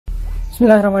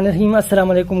Bismillahirrahmanirrahim.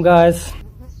 Assalamu alaikum guys.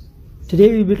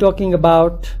 Today we will be talking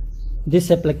about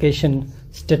this application,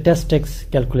 Statistics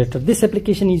Calculator. This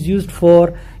application is used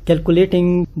for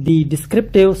calculating the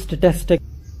descriptive statistics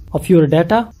of your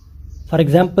data. For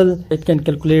example, it can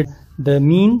calculate the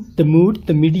mean, the mode,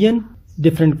 the median,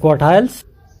 different quartiles,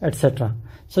 etc.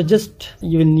 So just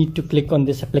you will need to click on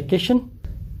this application.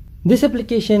 This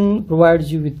application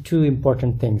provides you with two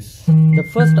important things. The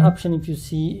first option, if you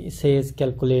see, says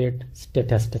calculate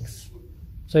statistics.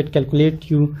 So it calculates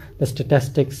you the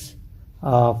statistics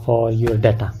for your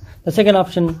data. The second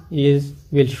option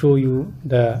will show you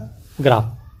the graph.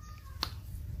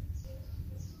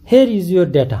 Here is your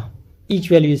data. Each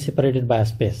value is separated by a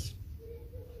space.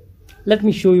 Let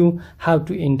me show you how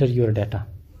to enter your data.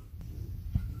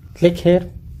 Click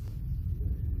here.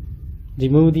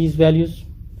 Remove these values.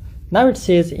 Now it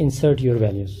says insert your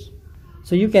values.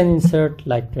 So you can insert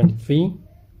like 23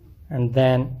 and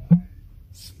then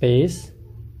space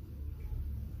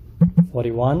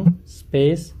 41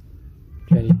 space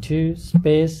 22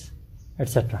 space,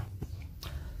 etc.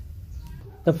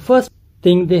 The first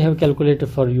thing they have calculated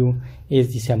for you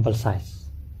is the sample size.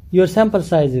 Your sample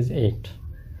size is 8.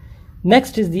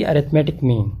 Next is the arithmetic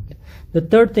mean. The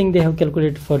third thing they have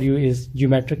calculated for you is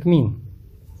geometric mean.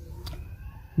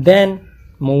 Then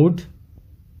mode.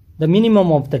 The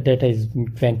minimum of the data is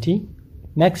 20,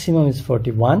 maximum is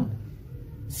 41,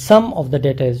 sum of the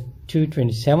data is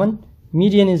 227,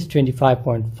 median is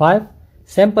 25.5,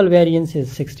 sample variance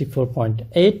is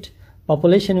 64.8,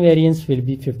 population variance will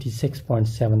be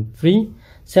 56.73,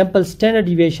 sample standard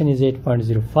deviation is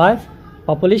 8.05,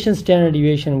 population standard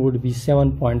deviation would be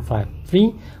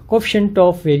 7.53, coefficient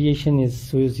of variation is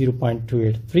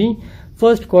 0.283,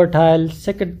 first quartile,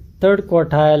 second, third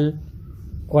quartile,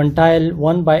 quantile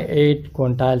 1 by 8,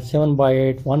 quantile 7 by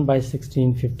 8, 1 by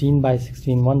 16, 15 by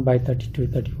 16, 1 by 32,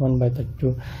 31 by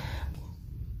 32.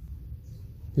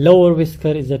 Lower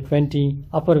whisker is at 20,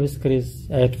 upper whisker is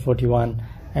at 41,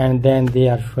 and then they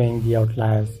are showing the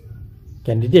outliers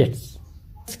candidates.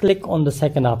 Let's click on the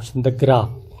second option, the graph.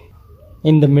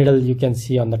 In the middle you can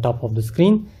see on the top of the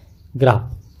screen, graph.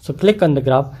 So click on the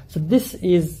graph. So this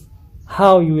is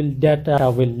how your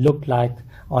data will look like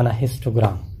on a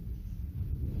histogram.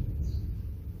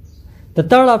 The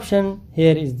third option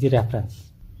here is the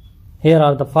reference. Here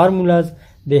are the formulas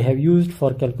they have used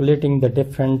for calculating the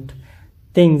different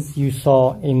things you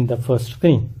saw in the first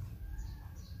screen.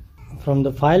 From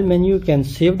the file menu you can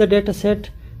save the dataset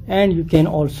and you can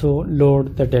also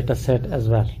load the dataset as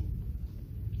well.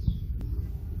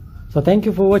 So thank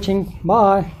you for watching.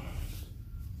 Bye.